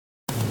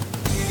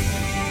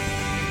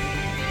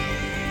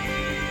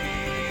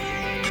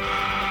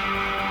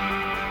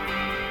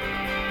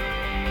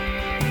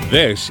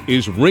This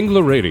is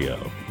Ringler Radio,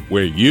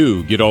 where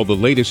you get all the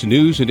latest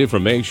news and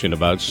information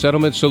about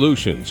settlement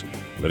solutions,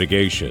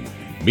 litigation,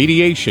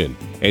 mediation,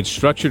 and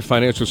structured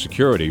financial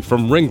security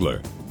from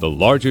Ringler, the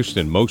largest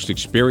and most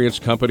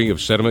experienced company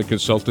of settlement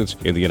consultants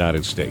in the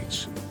United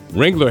States.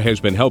 Ringler has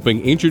been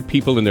helping injured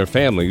people and their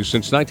families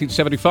since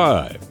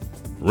 1975.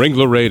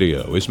 Ringler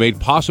Radio is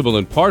made possible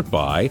in part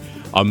by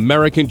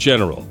American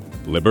General,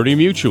 Liberty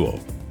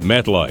Mutual,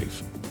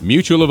 MetLife,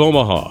 Mutual of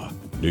Omaha,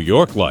 New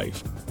York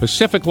Life,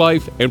 Pacific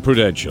Life, and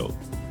Prudential.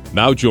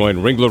 Now join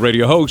Ringler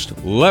Radio host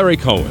Larry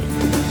Cohen.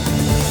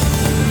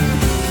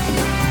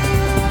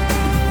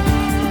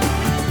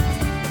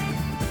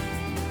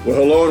 Well,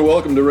 hello and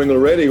welcome to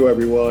Ringler Radio,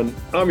 everyone.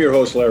 I'm your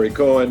host, Larry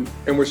Cohen,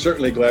 and we're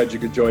certainly glad you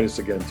could join us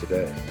again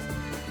today.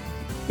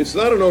 It's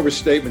not an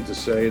overstatement to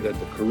say that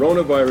the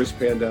coronavirus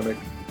pandemic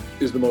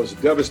is the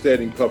most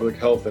devastating public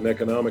health and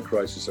economic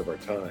crisis of our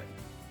time.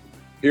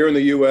 Here in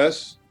the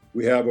U.S.,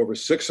 we have over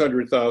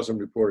 600,000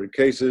 reported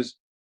cases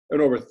and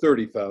over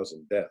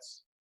 30,000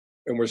 deaths,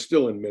 and we're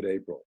still in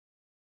mid-April.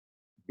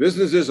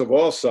 Businesses of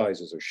all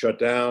sizes are shut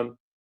down,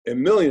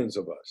 and millions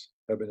of us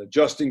have been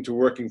adjusting to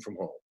working from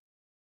home.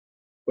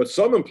 But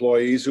some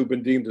employees who've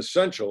been deemed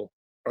essential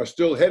are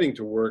still heading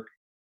to work,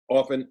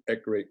 often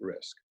at great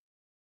risk.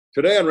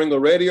 Today on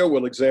Ringler Radio,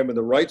 we'll examine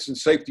the rights and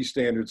safety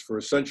standards for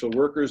essential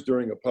workers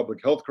during a public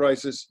health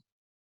crisis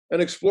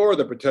and explore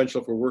the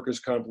potential for workers'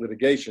 comp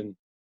litigation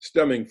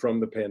stemming from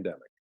the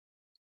pandemic.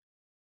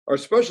 Our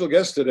special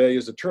guest today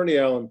is attorney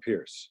Alan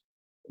Pierce,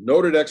 a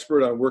noted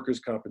expert on workers'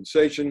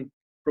 compensation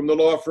from the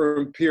law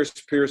firm Pierce,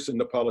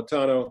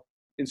 Napolitano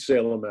in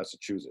Salem,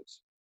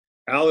 Massachusetts.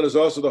 Alan is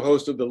also the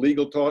host of the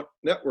Legal Talk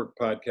Network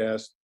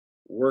podcast,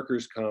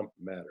 Workers' Comp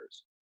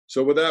Matters.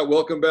 So with that,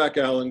 welcome back,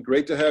 Alan.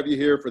 Great to have you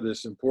here for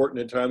this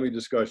important and timely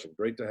discussion.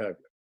 Great to have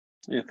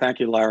you. Yeah, thank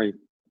you, Larry.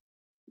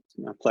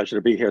 It's a pleasure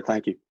to be here.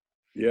 Thank you.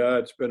 Yeah,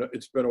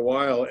 it's been a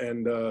while,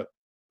 and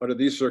under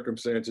these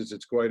circumstances,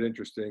 it's quite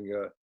interesting.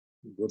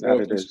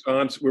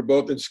 We're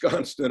both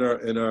ensconced in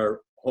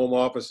our home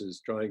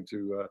offices, trying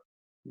to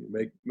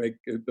make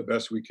it the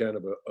best we can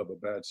of a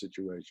bad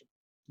situation.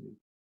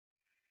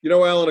 You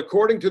know, Alan,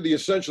 according to the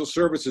Essential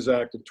Services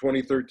Act of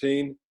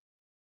 2013,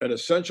 an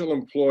essential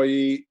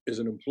employee is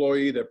an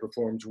employee that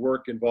performs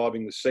work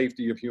involving the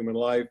safety of human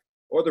life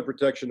or the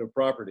protection of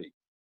property.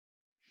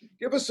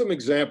 Give us some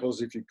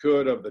examples, if you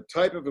could, of the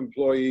type of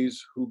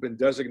employees who've been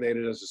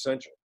designated as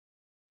essential.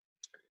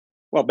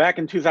 Well, back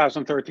in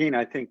 2013,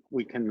 I think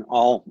we can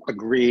all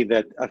agree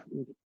that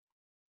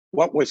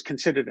what was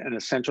considered an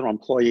essential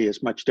employee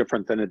is much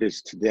different than it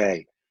is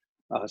today.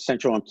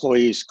 Essential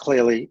employees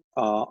clearly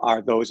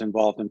are those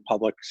involved in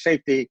public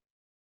safety,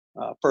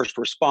 first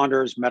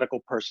responders, medical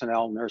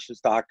personnel, nurses,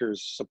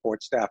 doctors,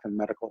 support staff in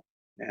medical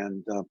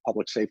and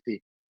public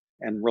safety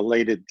and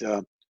related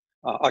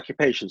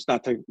occupations,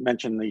 not to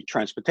mention the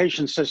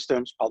transportation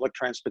systems, public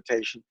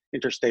transportation,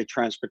 interstate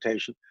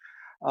transportation.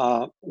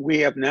 We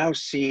have now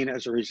seen,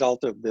 as a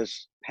result of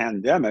this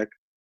pandemic,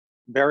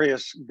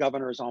 various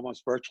governors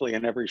almost virtually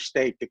in every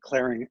state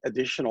declaring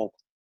additional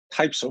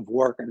types of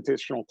work and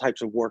additional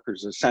types of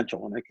workers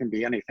essential. And it can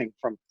be anything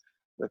from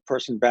the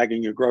person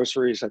bagging your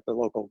groceries at the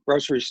local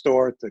grocery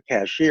store, to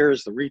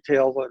cashiers, the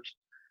retailers,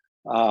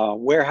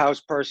 warehouse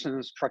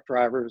persons, truck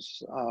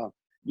drivers,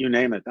 you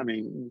name it. I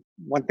mean,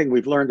 one thing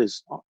we've learned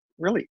is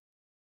really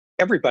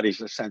everybody's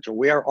essential.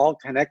 We are all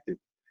connected.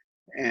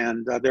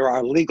 And there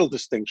are legal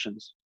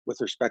distinctions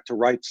with respect to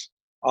rights,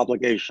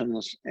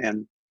 obligations,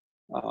 and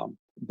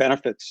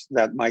benefits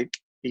that might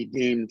be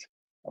deemed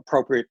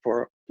appropriate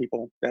for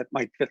people that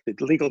might fit the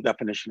legal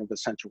definition of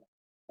essential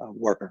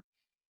worker.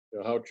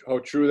 You know, how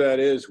true that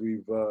is.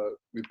 We've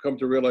come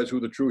to realize who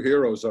the true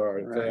heroes are.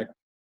 In fact,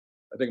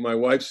 I think my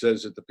wife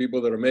says that the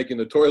people that are making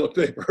the toilet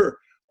paper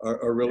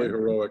are really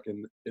heroic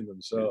in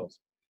themselves.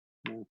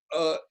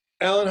 Yeah.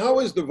 Alan, how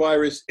has the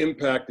virus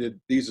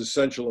impacted these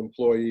essential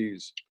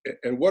employees,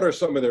 and what are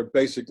some of their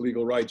basic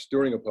legal rights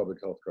during a public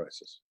health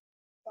crisis?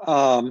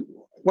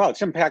 Well,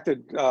 it's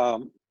impacted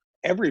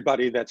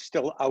everybody that's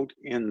still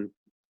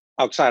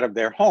outside of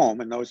their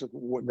home, and those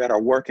that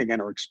are working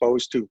and are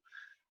exposed to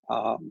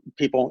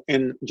people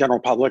in general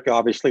public.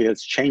 Obviously,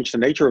 it's changed the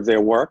nature of their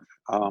work.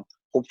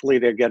 Hopefully,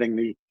 they're getting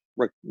the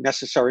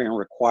necessary and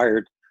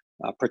required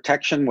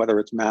protection, whether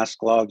it's masks,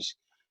 gloves,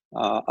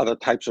 other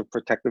types of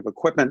protective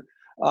equipment.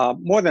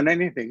 More than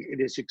anything, it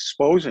is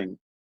exposing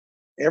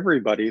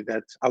everybody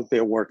that's out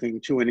there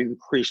working to an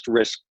increased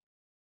risk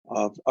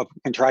of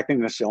contracting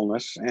this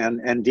illness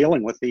and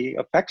dealing with the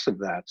effects of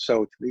that.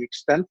 So to the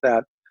extent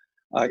that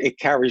it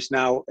carries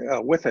now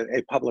with it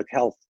a public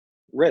health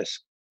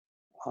risk,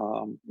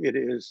 it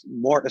is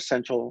more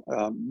essential,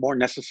 more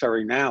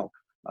necessary now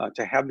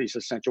to have these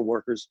essential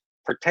workers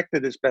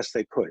protected as best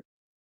they could.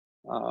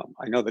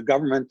 I know the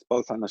government,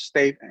 both on the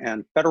state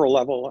and federal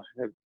level,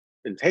 have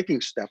been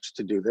taking steps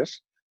to do this.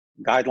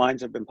 Guidelines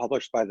have been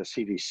published by the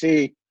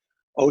CDC.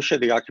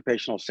 OSHA, the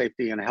Occupational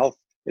Safety and Health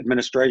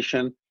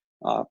Administration,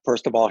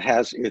 first of all,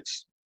 has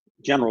its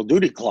general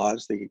duty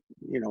clause,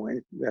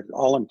 that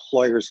all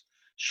employers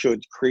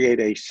should create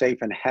a safe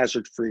and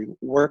hazard-free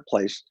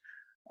workplace.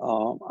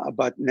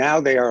 But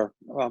now they are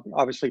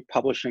obviously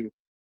publishing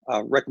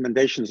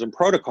recommendations and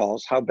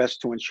protocols, how best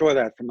to ensure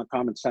that, from the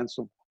common sense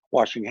of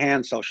washing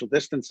hands, social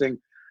distancing,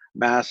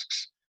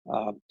 masks,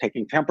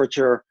 taking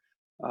temperature,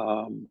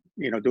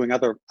 doing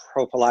other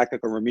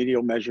prophylactic or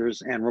remedial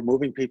measures, and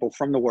removing people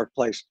from the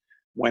workplace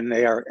when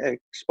they are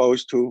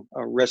exposed to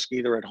a risk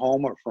either at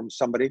home or from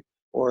somebody,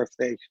 or if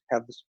they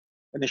have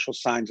initial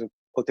signs of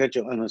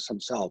potential illness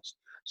themselves.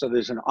 So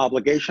there's an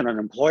obligation on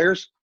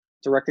employers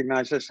to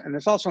recognize this, and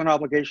there's also an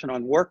obligation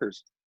on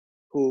workers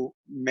who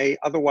may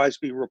otherwise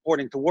be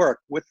reporting to work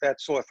with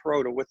that sore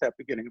throat or with that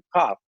beginning of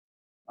cough,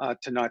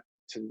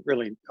 to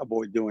really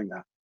avoid doing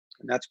that.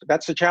 And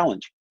that's the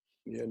challenge.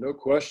 Yeah, no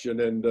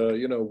question. And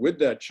with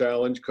that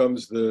challenge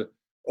comes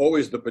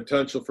always the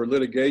potential for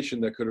litigation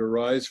that could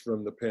arise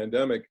from the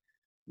pandemic.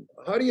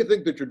 How do you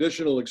think the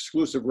traditional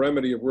exclusive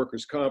remedy of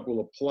workers' comp will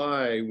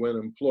apply when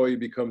an employee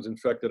becomes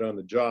infected on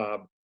the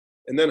job?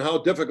 And then how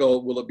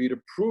difficult will it be to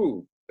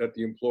prove that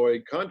the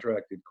employee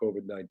contracted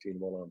COVID-19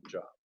 while on the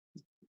job?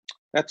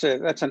 That's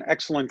an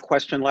excellent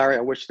question, Larry.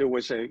 I wish there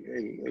was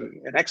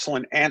an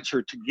excellent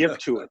answer to give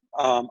to it.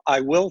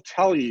 I will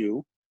tell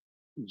you,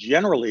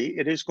 generally,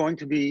 it is going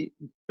to be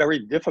very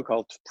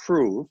difficult to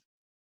prove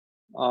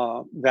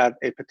that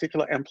a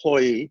particular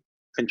employee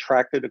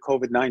contracted the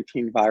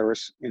COVID-19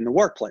 virus in the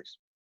workplace.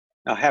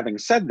 Now, having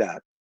said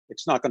that,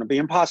 it's not going to be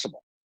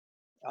impossible.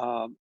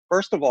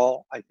 First of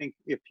all, I think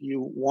if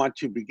you want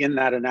to begin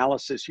that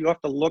analysis, you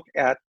have to look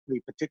at the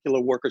particular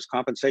workers'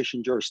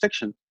 compensation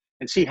jurisdiction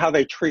and see how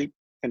they treat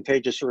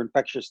contagious or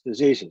infectious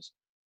diseases.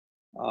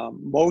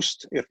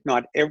 Most, if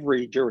not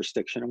every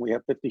jurisdiction, and we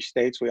have 50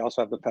 states, we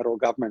also have the federal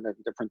government and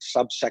different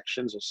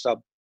subsections or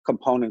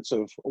subcomponents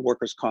of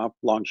workers' comp,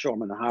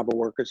 longshoremen, harbor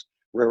workers,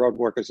 railroad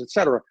workers, et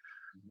cetera.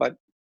 But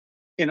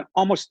in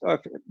almost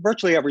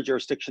virtually every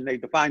jurisdiction, they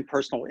define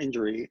personal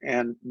injury,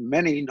 and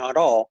many, not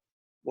all,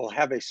 will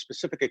have a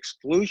specific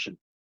exclusion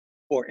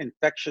for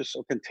infectious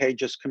or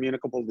contagious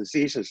communicable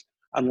diseases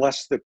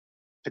unless the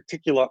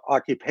particular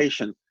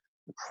occupation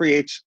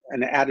creates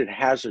an added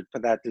hazard for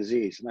that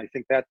disease. And I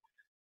think that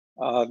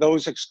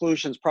those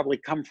exclusions probably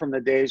come from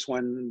the days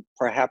when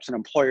perhaps an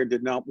employer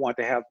did not want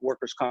to have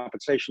workers'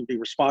 compensation be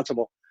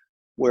responsible,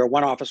 where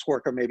one office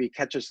worker maybe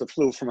catches the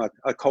flu from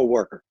a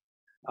coworker.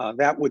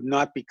 That would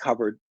not be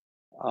covered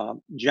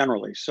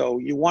generally. So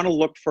you want to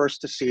look first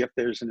to see if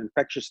there's an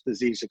infectious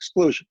disease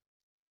exclusion.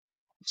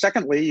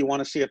 Secondly, you want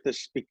to see if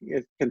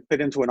it can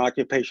fit into an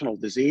occupational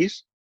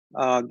disease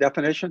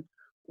definition,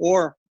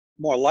 or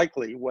more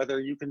likely, whether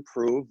you can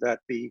prove that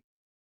the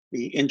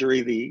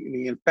injury,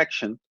 the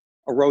infection,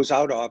 arose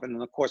out of and in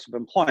the course of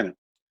employment.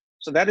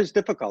 So that is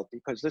difficult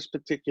because this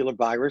particular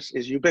virus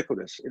is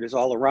ubiquitous. It is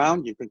all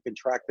around. You can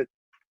contract it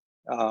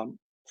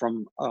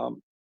from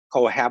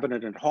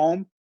cohabitant at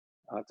home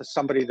to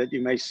somebody that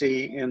you may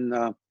see in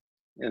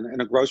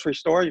a grocery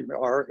store,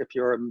 or if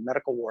you're a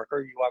medical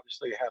worker, you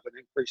obviously have an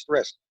increased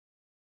risk.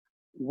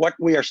 What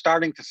we are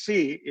starting to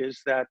see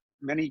is that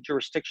many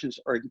jurisdictions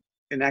are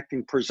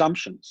enacting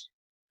presumptions,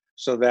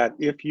 so that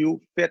if you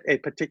fit a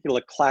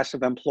particular class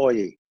of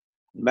employee,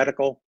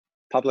 medical,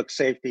 public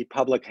safety,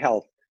 public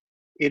health,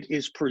 it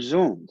is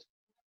presumed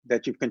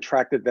that you've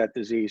contracted that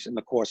disease in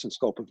the course and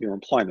scope of your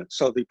employment.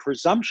 So the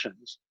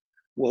presumptions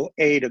will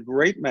aid a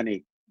great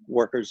many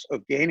workers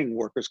of gaining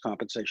workers'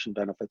 compensation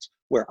benefits,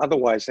 where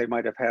otherwise they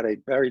might have had a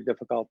very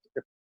difficult,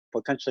 if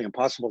potentially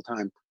impossible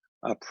time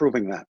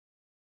proving that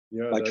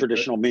by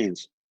traditional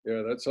means.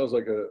 Yeah, that sounds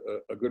like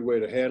a good way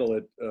to handle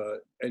it.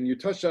 And you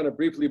touched on it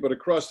briefly, but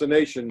across the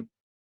nation,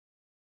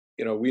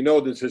 we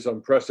know this is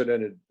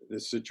unprecedented,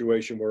 this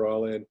situation we're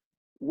all in.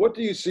 What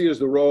do you see as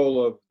the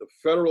role of the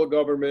federal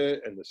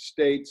government and the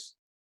states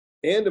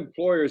and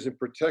employers in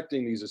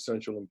protecting these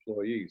essential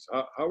employees?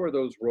 How are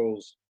those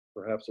roles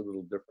perhaps a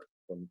little different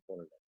from one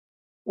another?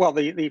 Well,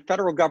 the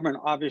federal government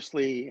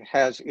obviously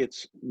has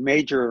its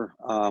major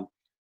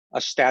a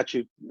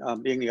statute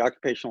being the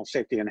Occupational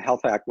Safety and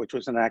Health Act, which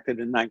was enacted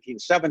in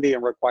 1970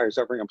 and requires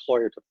every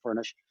employer to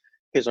furnish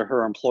his or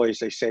her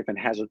employees a safe and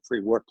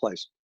hazard-free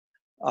workplace.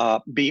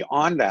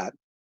 Beyond that,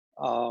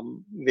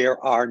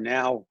 there are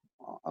now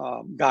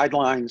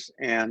guidelines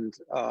and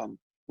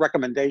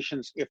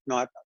recommendations, if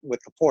not with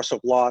the force of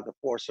law, the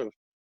force of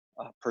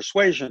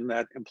persuasion,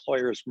 that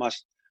employers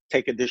must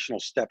take additional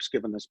steps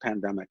given this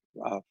pandemic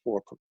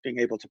for being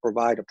able to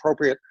provide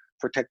appropriate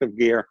protective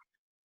gear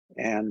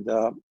and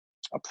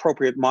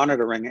appropriate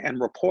monitoring and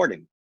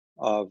reporting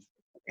of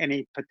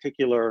any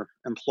particular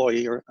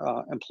employee or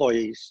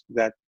employees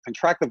that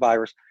contract the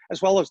virus,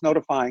 as well as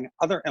notifying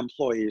other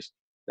employees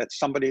that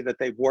somebody that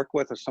they've worked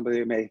with or somebody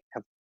they may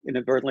have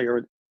inadvertently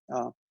or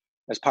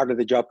as part of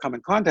the job come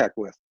in contact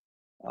with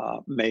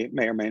may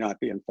or may not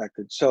be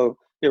infected. So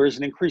there is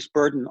an increased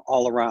burden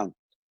all around,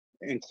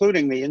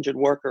 including the injured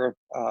worker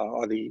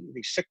or the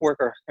sick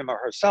worker, him or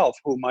herself,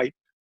 who might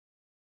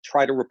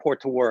try to report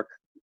to work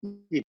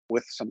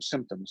with some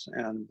symptoms.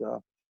 And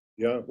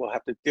we'll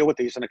have to deal with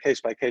these on a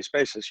case-by-case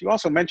basis. You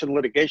also mentioned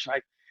litigation.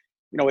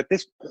 at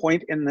this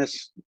point in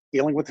this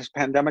dealing with this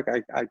pandemic,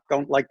 I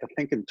don't like to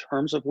think in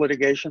terms of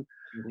litigation.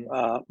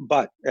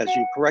 But as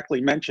you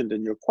correctly mentioned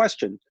in your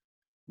question,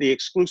 the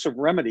exclusive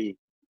remedy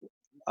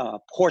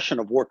portion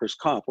of workers'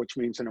 comp, which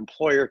means an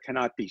employer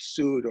cannot be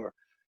sued or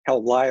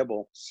held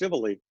liable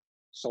civilly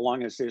so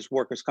long as there's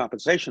workers'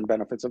 compensation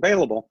benefits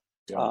available,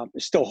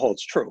 still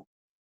holds true.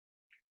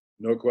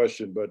 No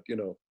question. But,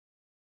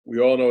 we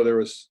all know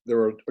there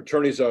are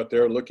attorneys out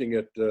there looking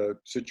at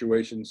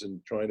situations and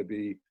trying to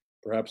be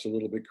perhaps a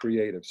little bit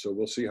creative. So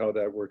we'll see how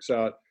that works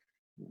out.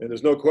 And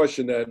there's no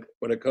question that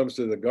when it comes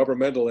to the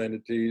governmental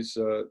entities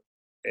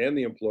and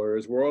the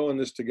employers, we're all in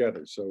this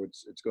together. So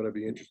it's going to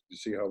be interesting to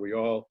see how we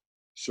all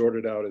sort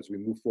it out as we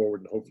move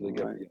forward and hopefully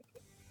get it.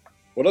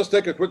 Well, let's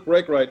take a quick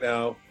break right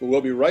now, but we'll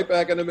be right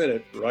back in a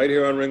minute, right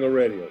here on Ringler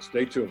Radio.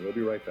 Stay tuned. We'll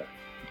be right back.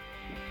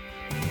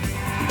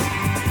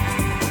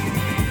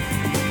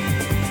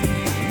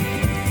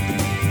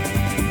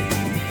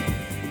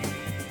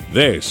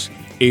 This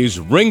is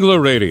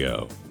Ringler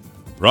Radio,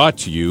 brought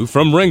to you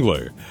from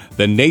Ringler,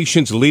 the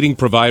nation's leading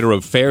provider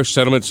of fair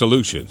settlement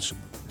solutions.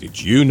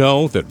 Did you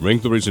know that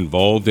Ringler is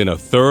involved in a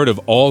third of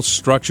all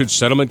structured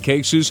settlement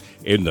cases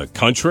in the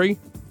country?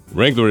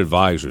 Ringler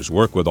advisors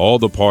work with all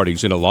the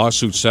parties in a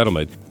lawsuit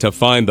settlement to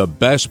find the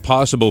best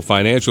possible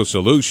financial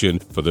solution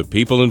for the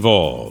people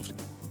involved.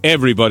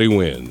 Everybody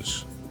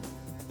wins.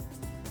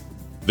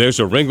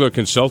 There's a Ringler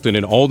consultant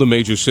in all the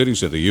major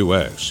cities of the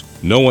U.S.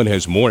 No one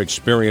has more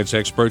experienced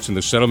experts in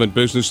the settlement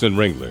business than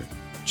Ringler.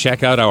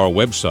 Check out our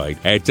website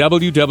at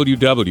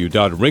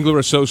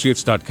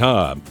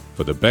www.ringlerassociates.com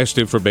for the best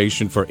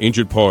information for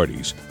injured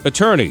parties,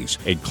 attorneys,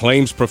 and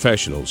claims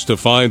professionals to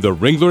find the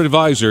Ringler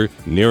advisor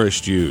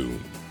nearest you.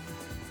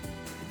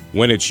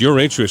 When it's your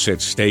interests at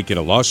stake in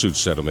a lawsuit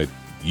settlement,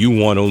 you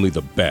want only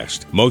the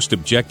best, most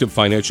objective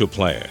financial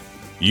plan.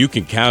 You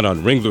can count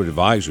on Ringler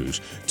advisors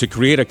to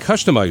create a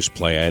customized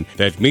plan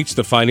that meets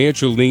the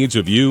financial needs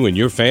of you and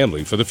your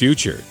family for the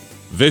future.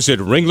 Visit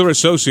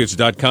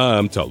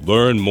ringlerassociates.com to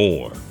learn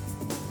more.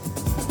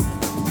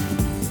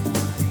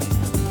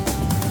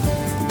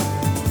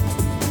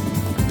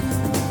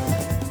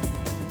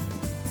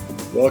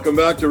 Welcome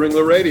back to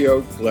Ringler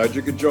Radio. Glad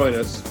you could join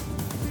us.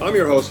 I'm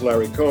your host,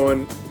 Larry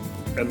Cohen,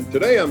 and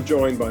today I'm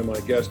joined by my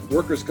guest,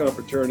 workers' comp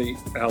attorney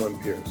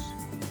Alan Pierce.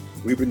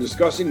 We've been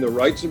discussing the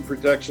rights and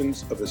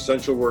protections of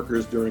essential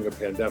workers during a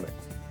pandemic.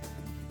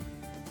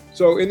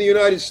 So in the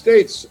United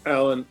States,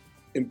 Alan,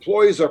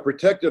 employees are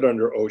protected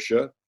under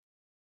OSHA.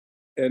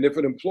 And if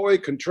an employee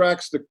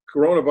contracts the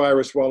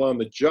coronavirus while on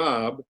the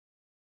job,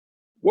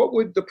 what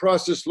would the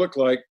process look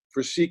like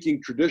for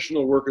seeking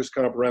traditional workers'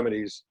 comp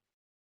remedies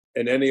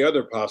and any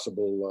other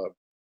possible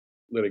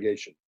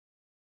litigation?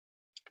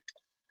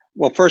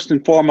 Well, first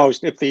and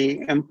foremost, if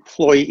the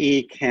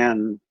employee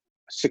can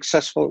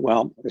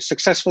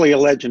successfully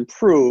allege and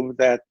prove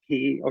that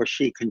he or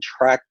she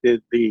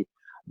contracted the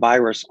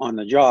virus on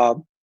the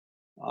job,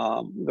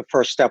 the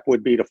first step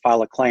would be to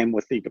file a claim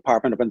with the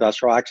Department of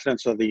Industrial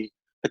Accidents or the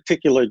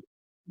particular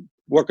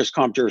workers'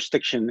 comp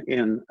jurisdiction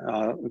in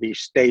the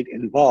state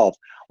involved.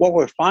 What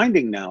we're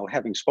finding now,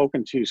 having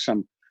spoken to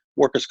some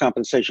workers'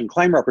 compensation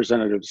claim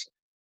representatives,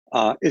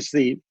 is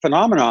the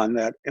phenomenon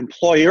that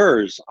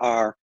employers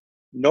are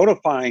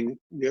notifying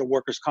their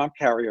workers' comp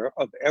carrier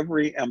of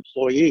every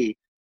employee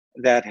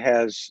that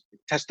has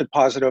tested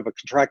positive or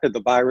contracted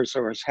the virus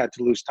or has had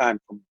to lose time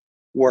from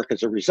work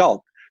as a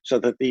result, so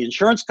that the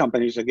insurance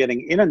companies are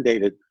getting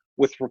inundated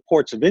with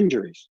reports of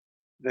injuries.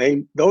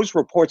 Those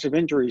reports of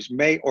injuries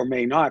may or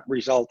may not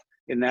result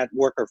in that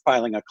worker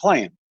filing a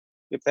claim.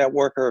 If that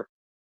worker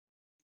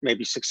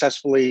maybe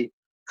successfully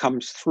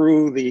comes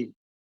through the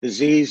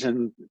disease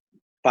in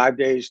 5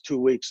 days, 2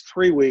 weeks,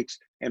 3 weeks,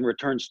 and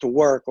returns to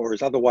work or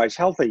is otherwise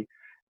healthy,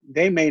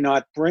 they may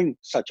not bring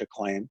such a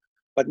claim,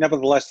 but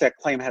nevertheless, that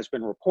claim has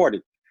been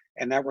reported.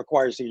 And that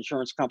requires the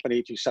insurance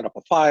company to set up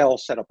a file,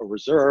 set up a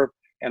reserve,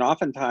 and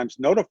oftentimes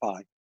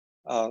notify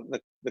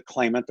the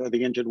claimant or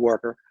the injured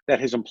worker that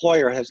his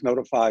employer has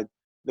notified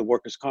the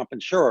workers' comp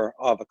insurer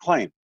of a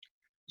claim.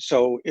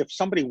 So if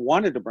somebody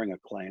wanted to bring a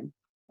claim,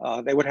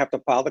 they would have to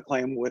file the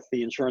claim with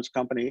the insurance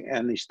company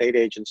and the state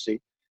agency,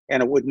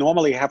 and it would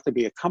normally have to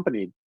be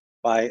accompanied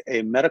by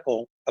a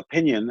medical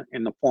opinion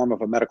in the form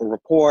of a medical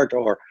report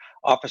or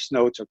office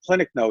notes or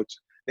clinic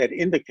notes that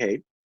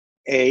indicate,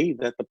 A,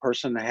 that the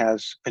person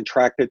has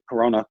contracted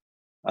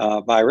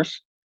coronavirus,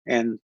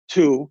 and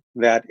 2,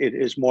 that it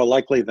is more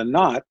likely than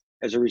not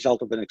as a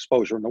result of an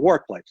exposure in the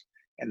workplace.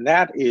 And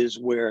that is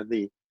where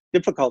the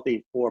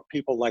difficulty for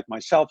people like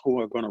myself who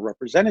are going to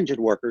represent injured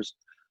workers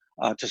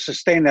to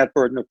sustain that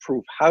burden of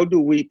proof. How do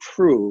we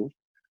prove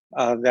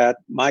that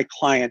my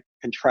client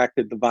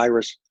contracted the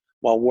virus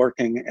while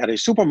working at a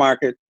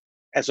supermarket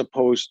as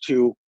opposed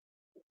to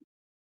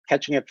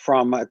catching it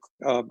from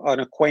an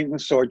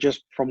acquaintance or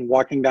just from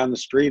walking down the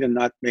street and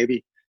not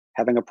maybe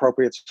having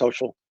appropriate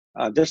social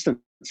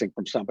distancing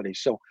from somebody?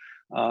 So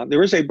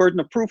there is a burden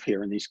of proof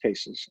here in these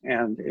cases.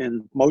 And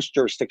in most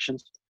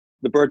jurisdictions,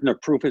 the burden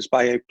of proof is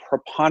by a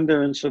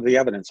preponderance of the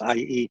evidence,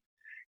 i.e.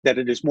 that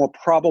it is more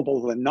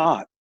probable than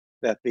not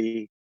that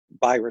the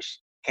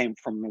virus came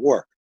from the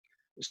work.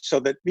 So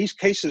that these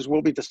cases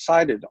will be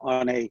decided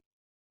on a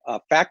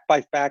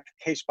fact-by-fact,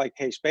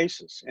 case-by-case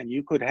basis. And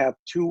you could have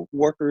two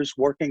workers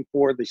working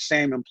for the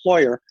same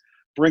employer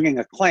bringing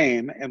a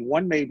claim, and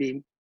one may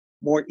be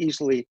more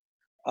easily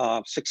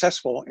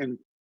successful in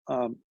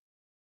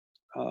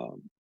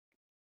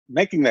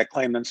making that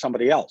claim than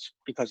somebody else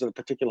because of the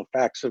particular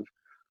facts of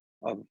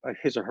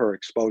his or her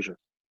exposure.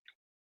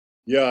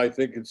 Yeah, I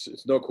think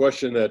it's no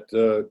question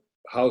that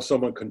how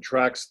someone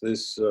contracts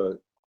this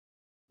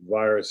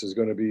virus is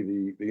going to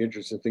be the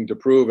interesting thing to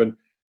prove. And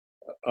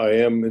I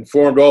am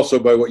informed also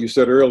by what you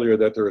said earlier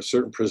that there are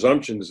certain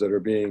presumptions that are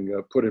being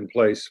put in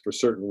place for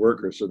certain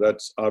workers. So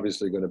that's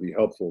obviously going to be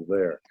helpful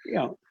there.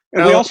 Yeah.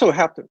 And we also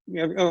have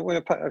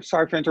to,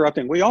 sorry for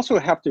interrupting, we also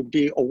have to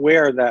be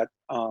aware that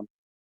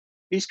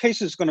these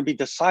cases are going to be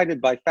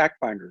decided by fact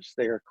finders.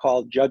 They are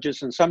called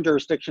judges in some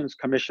jurisdictions,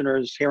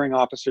 commissioners, hearing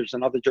officers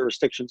in other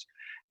jurisdictions.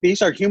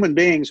 These are human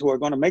beings who are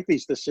going to make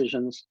these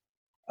decisions,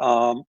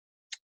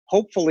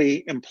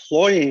 hopefully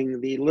employing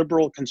the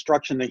liberal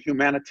construction, the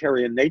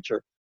humanitarian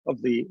nature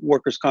of the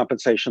workers'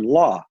 compensation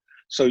law.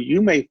 So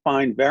you may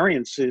find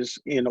variances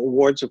in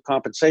awards of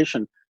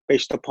compensation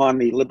based upon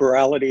the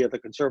liberality of the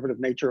conservative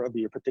nature of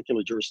your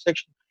particular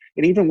jurisdiction.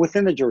 And even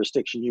within the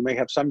jurisdiction, you may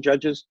have some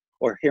judges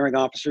or hearing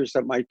officers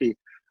that might be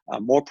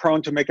more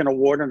prone to make an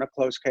award in a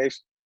closed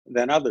case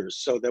than others,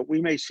 so that we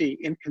may see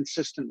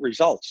inconsistent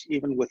results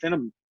even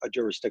within a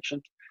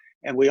jurisdiction.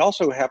 And we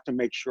also have to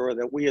make sure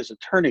that we as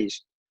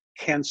attorneys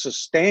can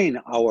sustain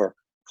our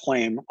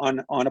claim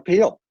on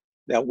appeal,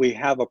 that we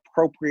have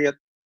appropriate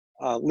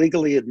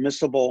legally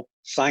admissible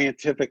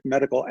scientific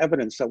medical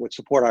evidence that would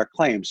support our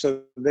claim.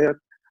 So that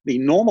the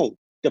normal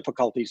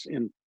difficulties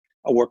in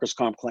a workers'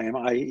 comp claim,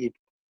 i.e.,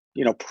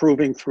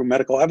 proving through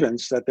medical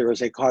evidence that there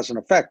is a cause and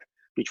effect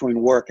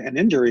between work and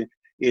injury,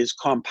 is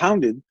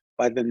compounded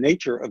by the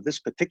nature of this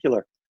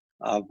particular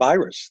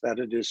virus, that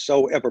it is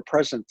so ever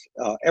present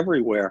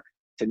everywhere.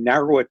 To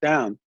narrow it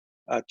down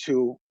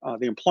to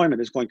the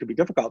employment is going to be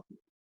difficult.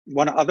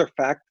 One other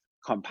fact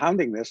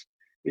compounding this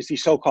is the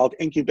so-called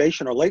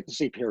incubation or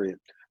latency period.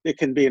 It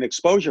can be an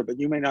exposure, but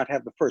you may not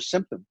have the first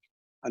symptom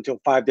until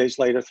 5 days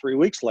later, 3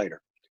 weeks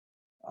later.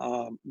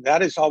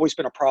 That has always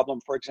been a problem,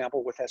 for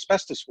example, with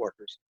asbestos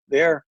workers.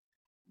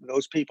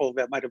 Those people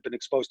that might have been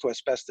exposed to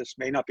asbestos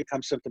may not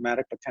become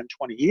symptomatic for 10,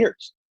 20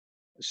 years.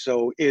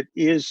 So it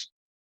is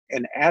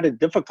an added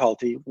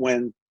difficulty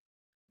when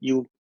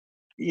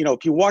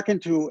if you walk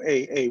into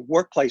a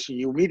workplace and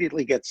you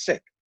immediately get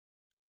sick.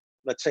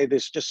 Let's say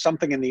there's just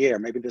something in the air,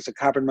 maybe there's a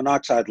carbon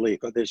monoxide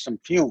leak or there's some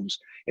fumes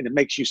and it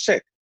makes you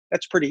sick.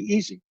 That's pretty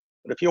easy.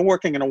 But if you're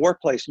working in a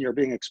workplace and you're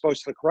being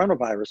exposed to the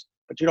coronavirus,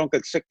 but you don't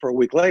get sick for a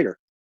week later,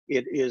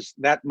 it is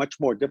that much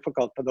more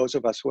difficult for those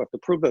of us who have to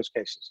prove those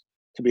cases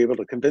to be able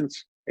to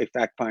convince a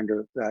fact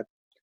finder that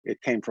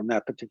it came from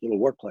that particular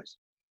workplace.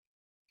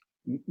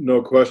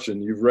 No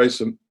question. You've raised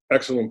some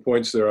excellent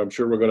points there. I'm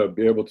sure we're going to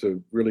be able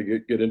to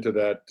really get into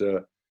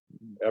that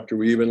after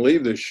we even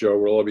leave this show.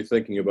 We'll all be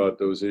thinking about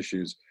those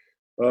issues.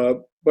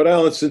 But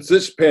Alan, since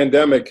this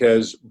pandemic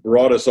has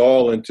brought us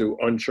all into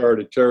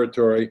uncharted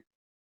territory,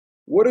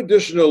 what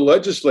additional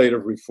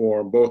legislative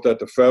reform, both at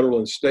the federal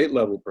and state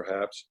level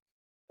perhaps,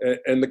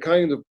 and the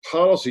kind of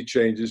policy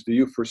changes do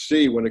you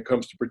foresee when it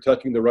comes to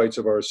protecting the rights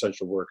of our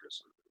essential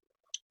workers?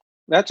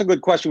 That's a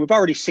good question. We've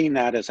already seen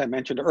that, as I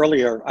mentioned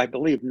earlier. I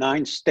believe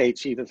 9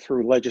 states, either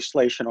through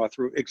legislation or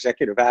through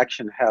executive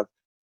action, have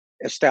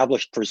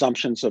established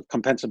presumptions of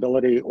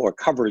compensability or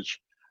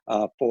coverage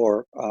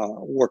for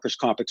workers'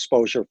 comp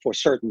exposure for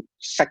certain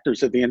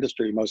sectors of the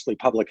industry, mostly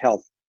public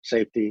health,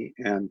 safety,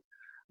 and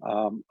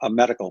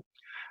medical.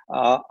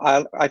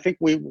 I think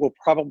we will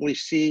probably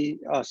see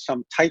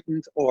some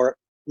tightened or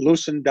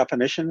loosened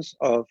definitions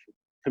of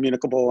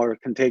communicable or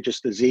contagious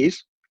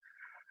disease.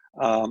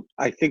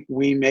 I think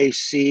we may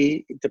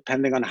see,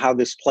 depending on how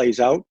this plays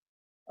out,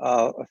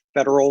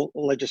 federal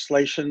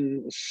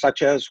legislation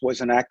such as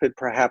was enacted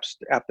perhaps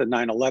after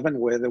 9/11,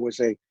 where there was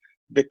a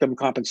victim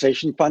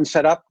compensation fund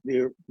set up.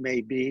 There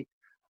may be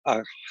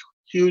a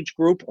huge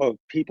group of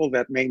people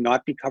that may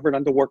not be covered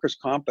under workers'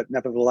 comp, but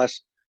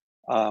nevertheless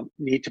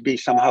need to be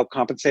somehow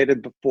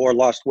compensated for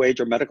lost wage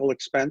or medical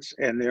expense.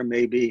 And there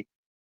may be,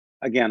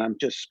 again, I'm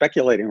just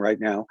speculating right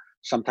now,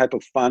 some type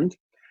of fund.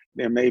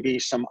 There may be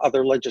some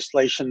other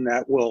legislation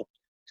that will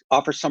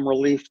offer some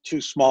relief to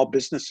small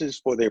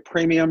businesses for their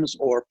premiums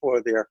or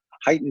for their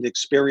heightened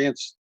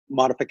experience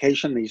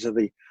modification. These are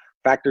the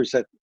factors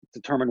that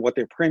determine what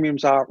their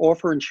premiums are, or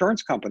for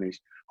insurance companies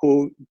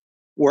who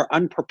were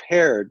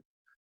unprepared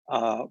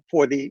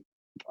for the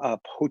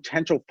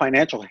potential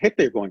financial hit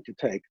they're going to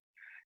take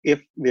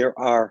if there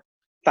are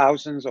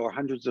thousands or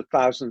hundreds of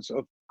thousands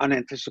of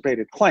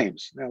unanticipated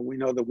claims. Now, we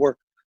know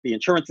the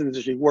insurance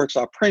industry works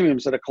off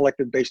premiums that are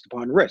collected based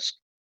upon risk.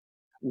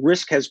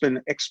 Risk has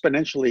been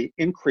exponentially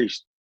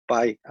increased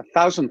by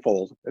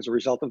 1,000-fold as a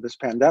result of this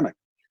pandemic.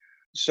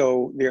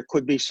 So there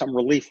could be some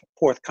relief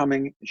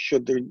forthcoming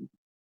should the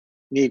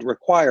need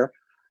require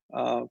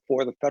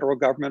for the federal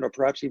government or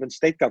perhaps even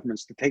state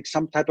governments to take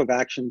some type of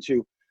action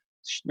to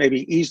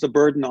maybe ease the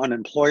burden on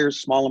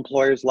employers, small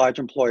employers, large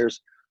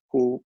employers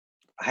who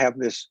have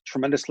this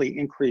tremendously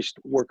increased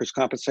workers'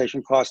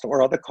 compensation cost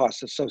or other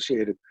costs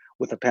associated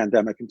with the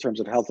pandemic in terms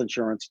of health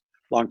insurance,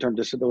 long-term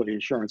disability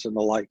insurance, and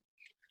the like.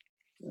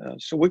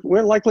 So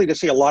we're likely to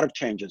see a lot of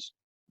changes,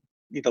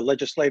 either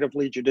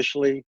legislatively,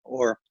 judicially,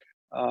 or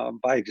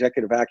by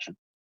executive action.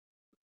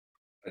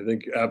 I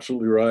think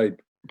absolutely right.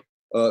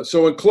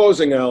 So in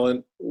closing,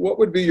 Alan, what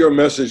would be your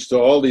message to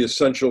all the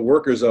essential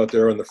workers out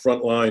there on the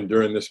front line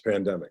during this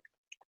pandemic?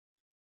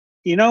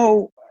 You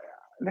know,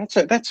 that's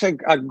a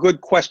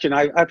good question.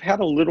 I've had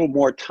a little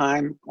more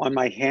time on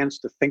my hands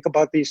to think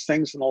about these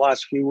things in the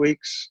last few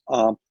weeks.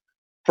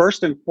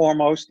 First and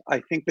foremost, I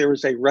think there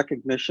is a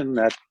recognition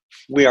that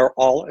we are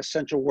all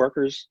essential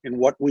workers in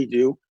what we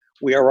do.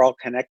 We are all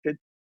connected.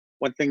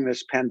 One thing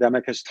this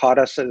pandemic has taught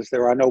us is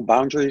there are no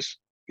boundaries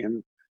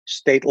in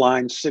state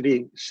lines,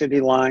 city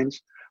lines.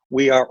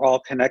 We are all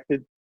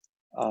connected.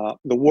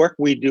 The work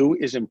we do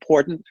is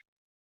important.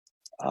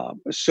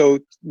 So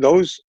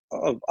those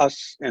of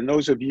us and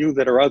those of you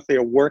that are out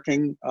there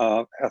working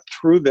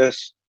through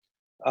this,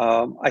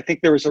 I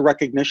think there is a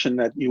recognition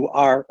that you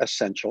are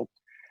essential.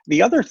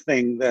 The other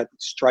thing that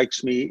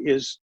strikes me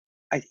is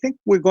I think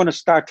we're going to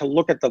start to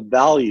look at the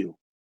value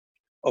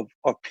of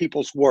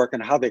people's work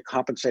and how they're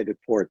compensated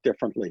for it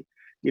differently.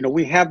 You know,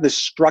 we have this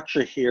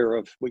structure here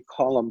of, we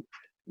call them,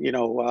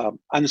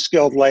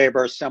 unskilled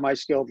labor,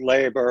 semi-skilled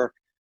labor,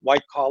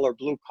 white collar,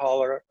 blue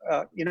collar.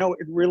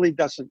 It really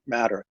doesn't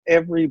matter.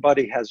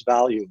 Everybody has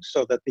value,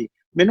 so that the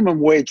minimum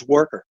wage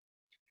worker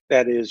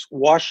that is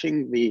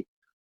washing the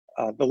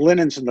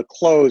linens and the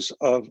clothes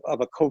of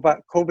a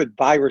COVID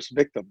virus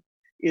victim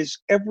is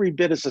every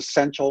bit as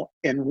essential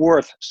and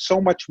worth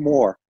so much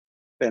more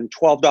than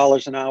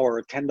 $12 an hour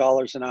or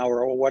 $10 an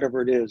hour or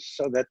whatever it is.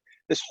 So that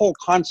this whole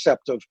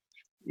concept of,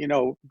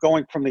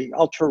 going from the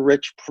ultra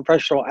rich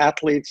professional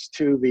athletes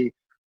to the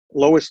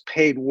lowest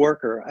paid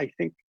worker, I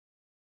think,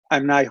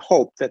 and I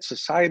hope that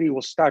society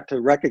will start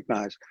to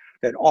recognize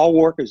that all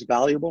work is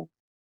valuable,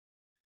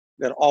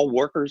 that all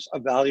workers are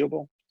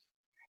valuable,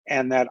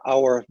 and that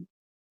our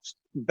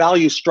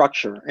value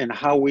structure and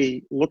how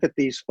we look at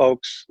these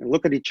folks and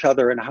look at each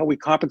other and how we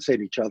compensate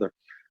each other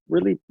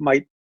really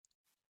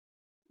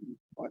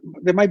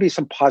there might be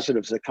some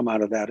positives that come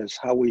out of that, is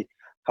how we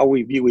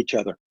view each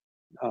other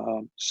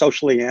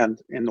socially and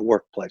in the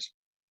workplace.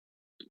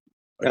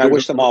 And I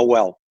wish them all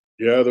well.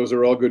 Yeah, those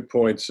are all good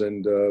points.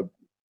 And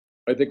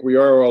I think we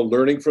are all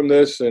learning from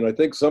this. And I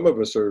think some of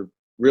us are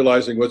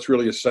realizing what's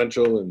really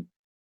essential and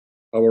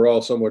how we're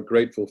all somewhat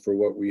grateful for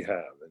what we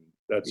have. And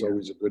that's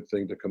always a good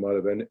thing to come out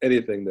of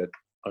anything that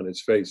on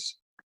its face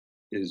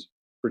is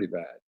pretty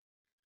bad.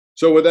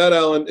 So with that,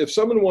 Alan, if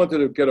someone wanted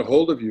to get a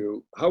hold of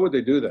you, how would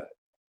they do that?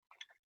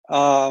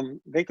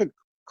 They could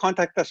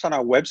contact us on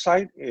our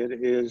website. It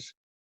is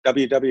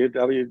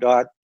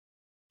www.ppnlaw,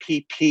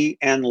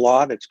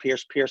 that's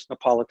Pierce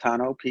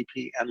Napolitano,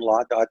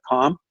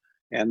 ppnlaw.com.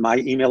 And my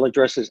email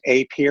address is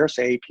apierce,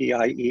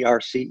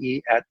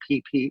 APIERCE,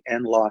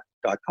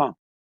 @ppnlaw.com.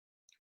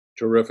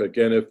 Terrific.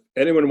 And if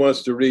anyone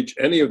wants to reach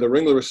any of the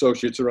Ringler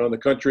Associates around the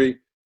country,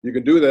 you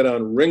can do that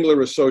on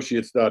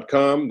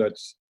ringlerassociates.com.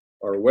 That's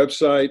our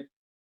website.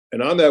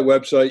 And on that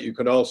website, you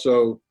can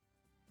also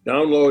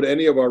download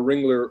any of our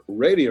Ringler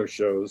radio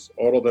shows.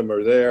 All of them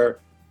are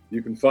there.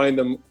 You can find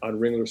them on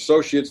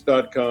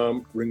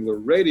ringlerassociates.com,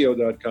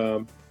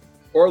 ringlerradio.com,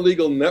 or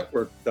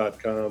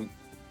legalnetwork.com,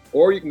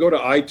 or you can go to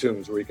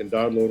iTunes, where you can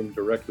download them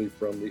directly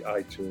from the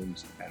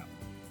iTunes app.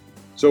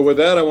 So with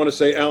that, I want to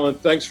say, Alan,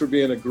 thanks for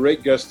being a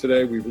great guest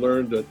today. We've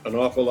learned an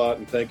awful lot,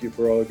 and thank you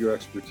for all of your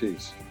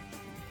expertise.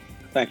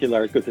 Thank you,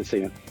 Larry. Good to see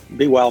you.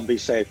 Be well, be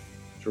safe.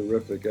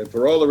 Terrific. And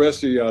for all the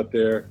rest of you out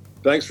there,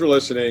 thanks for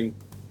listening.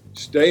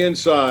 Stay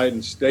inside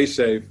and stay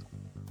safe,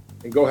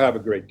 and go have a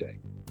great day.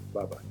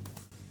 Bye-bye.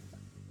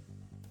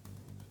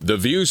 The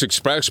views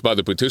expressed by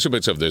the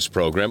participants of this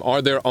program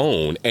are their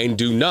own and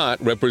do not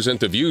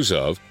represent the views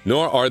of,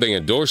 nor are they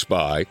endorsed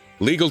by,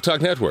 Legal Talk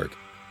Network,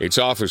 its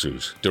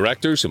officers,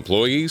 directors,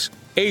 employees,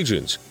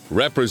 agents,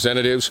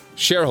 representatives,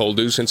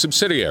 shareholders, and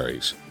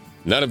subsidiaries.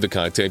 None of the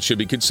content should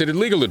be considered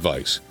legal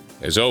advice.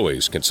 As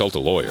always, consult a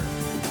lawyer.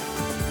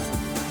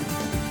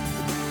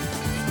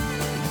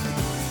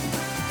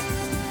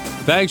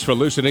 Thanks for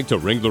listening to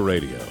Ringler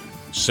Radio,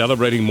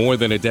 celebrating more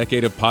than a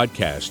decade of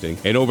podcasting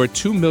and over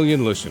 2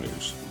 million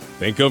listeners.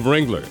 Think of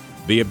Ringler,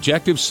 the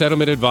objective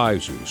settlement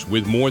advisors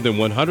with more than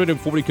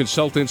 140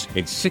 consultants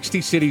in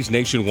 60 cities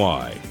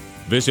nationwide.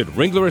 Visit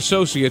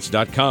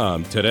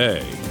ringlerassociates.com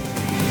today.